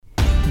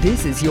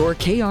This is your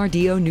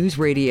KRDO News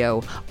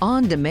Radio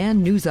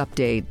on-demand news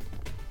update.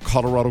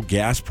 Colorado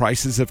gas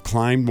prices have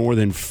climbed more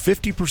than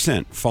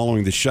 50%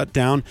 following the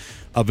shutdown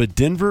of a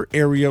Denver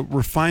area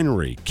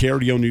refinery.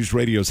 KRDO News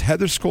Radio's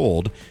Heather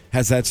Skold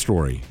has that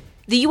story.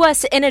 The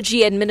U.S.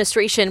 Energy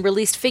Administration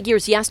released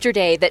figures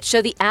yesterday that show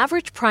the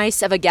average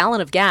price of a gallon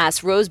of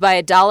gas rose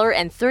by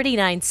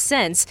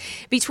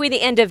 $1.39 between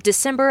the end of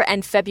December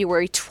and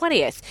February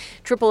 20th.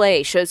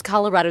 AAA shows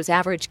Colorado's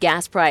average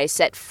gas price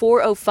at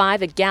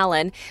 $4.05 a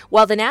gallon,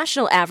 while the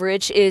national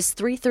average is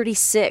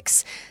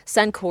 $3.36.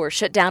 Suncor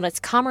shut down its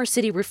Commerce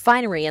City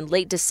refinery in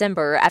late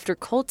December after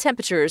cold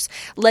temperatures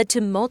led to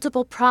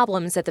multiple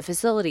problems at the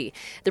facility.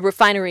 The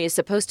refinery is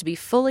supposed to be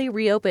fully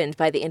reopened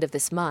by the end of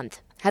this month.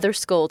 Heather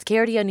Skold,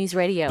 KRDO News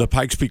Radio. The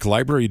Pikes Peak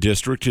Library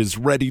District is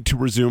ready to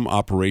resume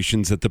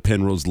operations at the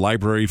Penrose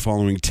Library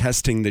following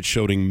testing that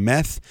showed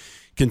meth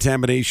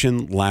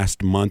contamination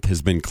last month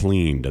has been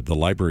cleaned. The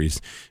library is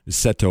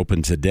set to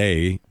open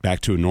today,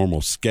 back to a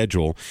normal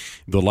schedule.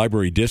 The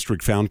library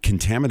district found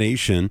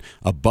contamination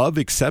above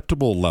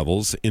acceptable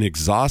levels in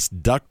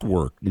exhaust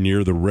ductwork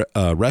near the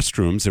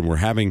restrooms, and we're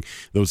having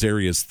those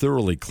areas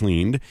thoroughly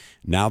cleaned.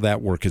 Now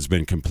that work has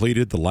been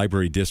completed. The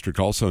library district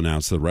also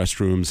announced the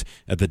restrooms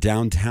at the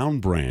downtown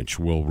branch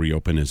will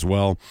reopen as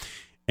well,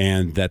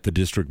 and that the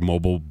district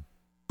mobile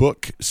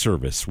book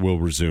service will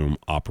resume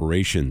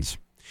operations.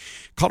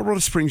 Colorado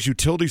Springs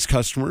Utilities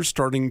customers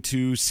starting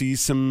to see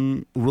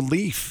some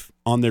relief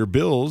on their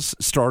bills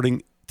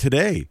starting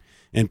today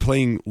and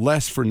paying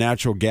less for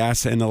natural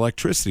gas and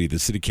electricity. The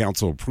City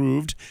Council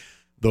approved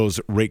those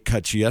rate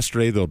cuts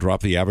yesterday. They'll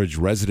drop the average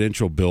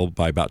residential bill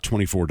by about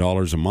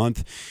 $24 a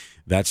month.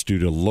 That's due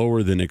to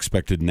lower than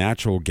expected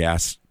natural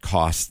gas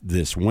costs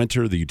this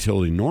winter. The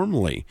utility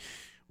normally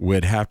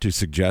would have to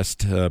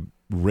suggest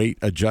rate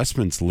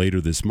adjustments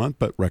later this month,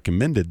 but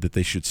recommended that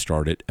they should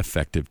start it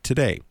effective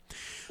today.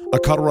 A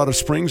Colorado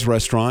Springs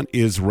restaurant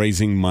is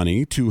raising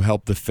money to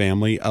help the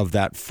family of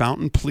that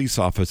Fountain police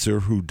officer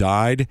who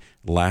died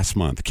last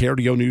month.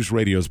 KRDO News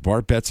Radio's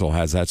Bart Betzel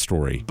has that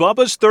story.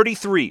 Bubba's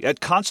 33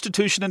 at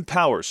Constitution and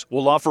Powers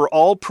will offer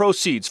all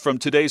proceeds from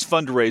today's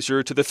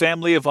fundraiser to the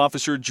family of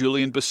Officer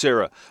Julian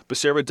Becerra.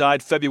 Becerra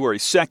died February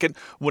 2nd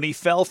when he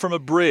fell from a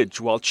bridge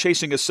while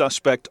chasing a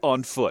suspect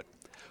on foot.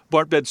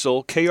 Bart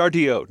Betzel,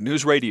 KRDO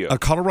News Radio. A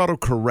Colorado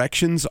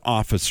corrections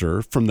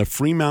officer from the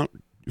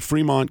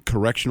Fremont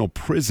Correctional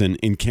Prison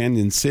in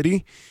Canyon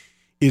City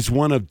is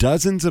one of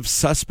dozens of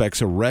suspects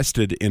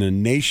arrested in a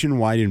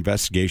nationwide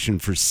investigation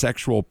for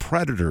sexual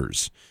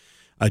predators.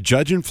 A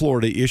judge in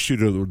Florida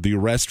issued the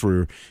arrest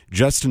for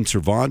Justin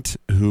Servant,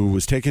 who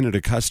was taken into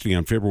custody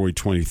on February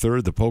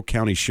 23rd. The Polk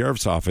County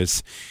Sheriff's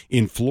Office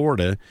in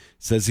Florida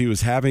says he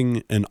was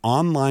having an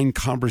online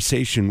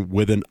conversation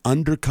with an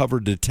undercover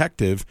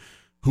detective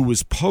who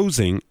was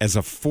posing as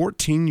a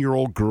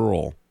 14-year-old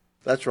girl.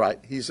 That's right.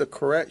 He's a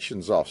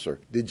corrections officer.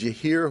 Did you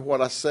hear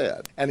what I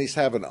said? And he's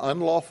having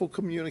unlawful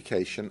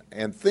communication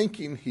and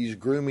thinking he's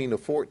grooming a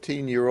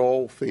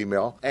 14-year-old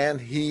female,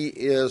 and he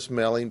is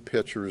mailing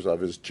pictures of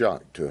his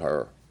junk to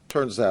her.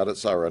 Turns out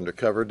it's our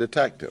undercover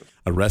detective.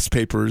 Arrest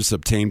papers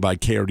obtained by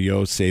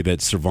KRDO say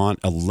that Servant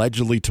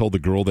allegedly told the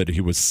girl that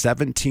he was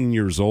 17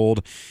 years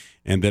old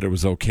and that it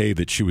was okay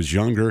that she was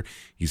younger.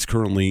 He's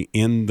currently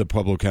in the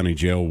Pueblo County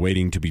Jail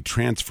waiting to be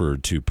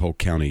transferred to Polk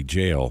County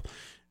Jail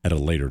at a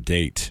later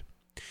date.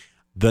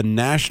 The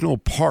national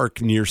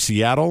park near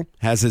Seattle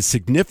has a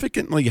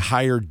significantly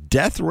higher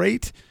death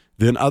rate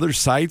than other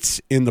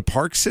sites in the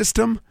park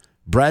system.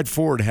 Brad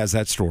Ford has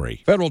that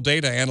story. Federal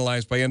data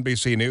analyzed by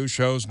NBC News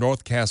shows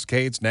North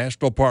Cascades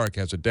National Park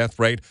has a death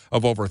rate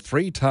of over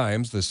 3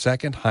 times the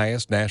second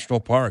highest national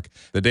park.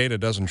 The data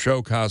doesn't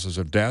show causes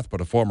of death,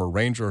 but a former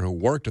ranger who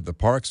worked at the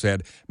park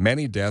said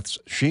many deaths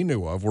she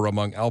knew of were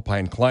among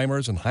alpine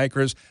climbers and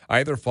hikers,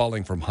 either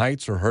falling from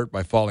heights or hurt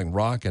by falling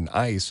rock and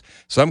ice.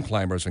 Some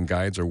climbers and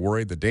guides are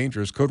worried the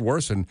dangers could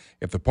worsen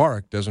if the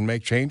park doesn't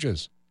make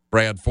changes.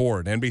 Brad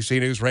Ford,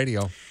 NBC News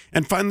Radio.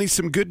 And finally,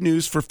 some good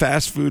news for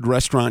fast food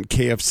restaurant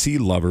KFC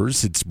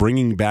lovers. It's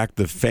bringing back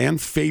the fan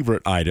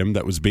favorite item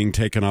that was being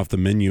taken off the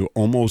menu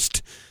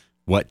almost,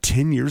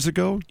 10 years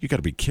ago? You got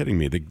to be kidding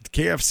me. The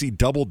KFC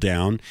Double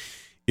Down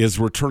is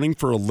returning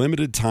for a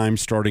limited time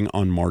starting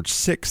on March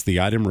 6th. The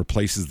item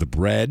replaces the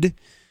bread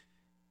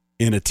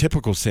in a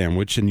typical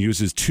sandwich and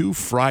uses 2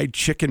 fried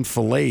chicken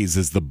fillets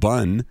as the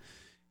bun.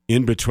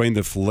 In between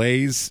the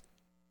fillets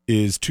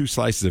is 2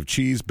 slices of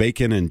cheese,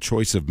 bacon, and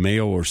choice of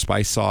mayo or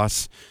spice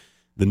sauce.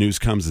 The news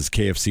comes as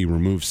KFC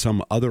removes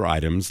some other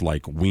items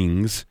like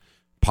wings,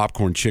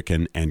 popcorn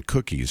chicken, and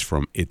cookies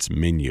from its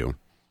menu.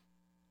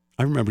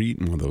 I remember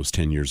eating one of those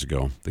 10 years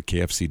ago, the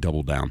KFC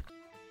Double Down.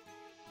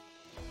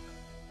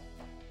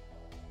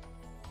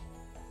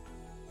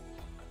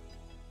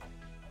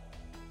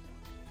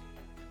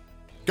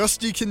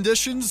 Gusty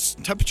conditions,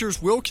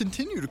 temperatures will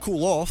continue to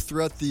cool off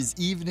throughout these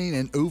evening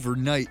and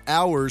overnight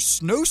hours.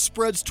 Snow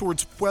spreads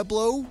towards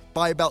Pueblo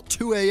by about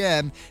 2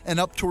 a.m. and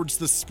up towards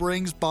the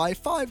Springs by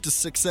 5 to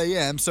 6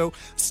 a.m. So,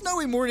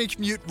 snowy morning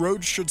commute.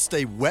 Roads should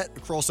stay wet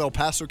across El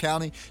Paso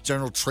County.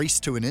 General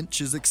trace to an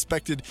inch is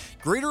expected.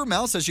 Greater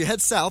amounts as you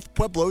head south.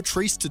 Pueblo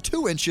trace to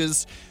 2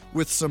 inches,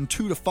 with some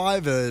 2 to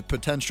 5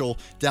 potential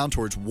down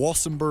towards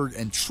Walsenburg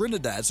and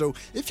Trinidad. So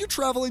if you're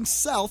traveling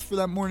south for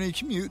that morning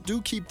commute,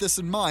 do keep this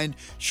in mind.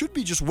 Should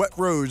be just wet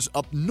roads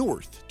up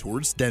north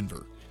towards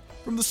Denver.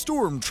 From the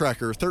Storm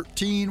Tracker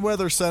 13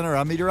 Weather Center,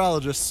 I'm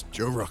meteorologist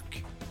Joe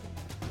Rook.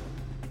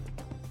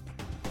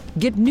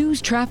 Get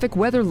news, traffic,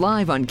 weather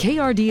live on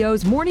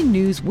KRDO's Morning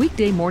News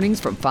weekday mornings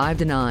from 5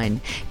 to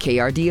 9.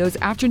 KRDO's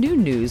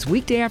Afternoon News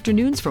weekday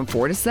afternoons from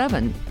 4 to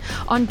 7.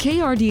 On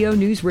KRDO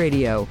News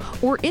Radio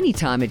or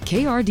anytime at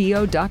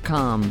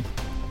krdo.com.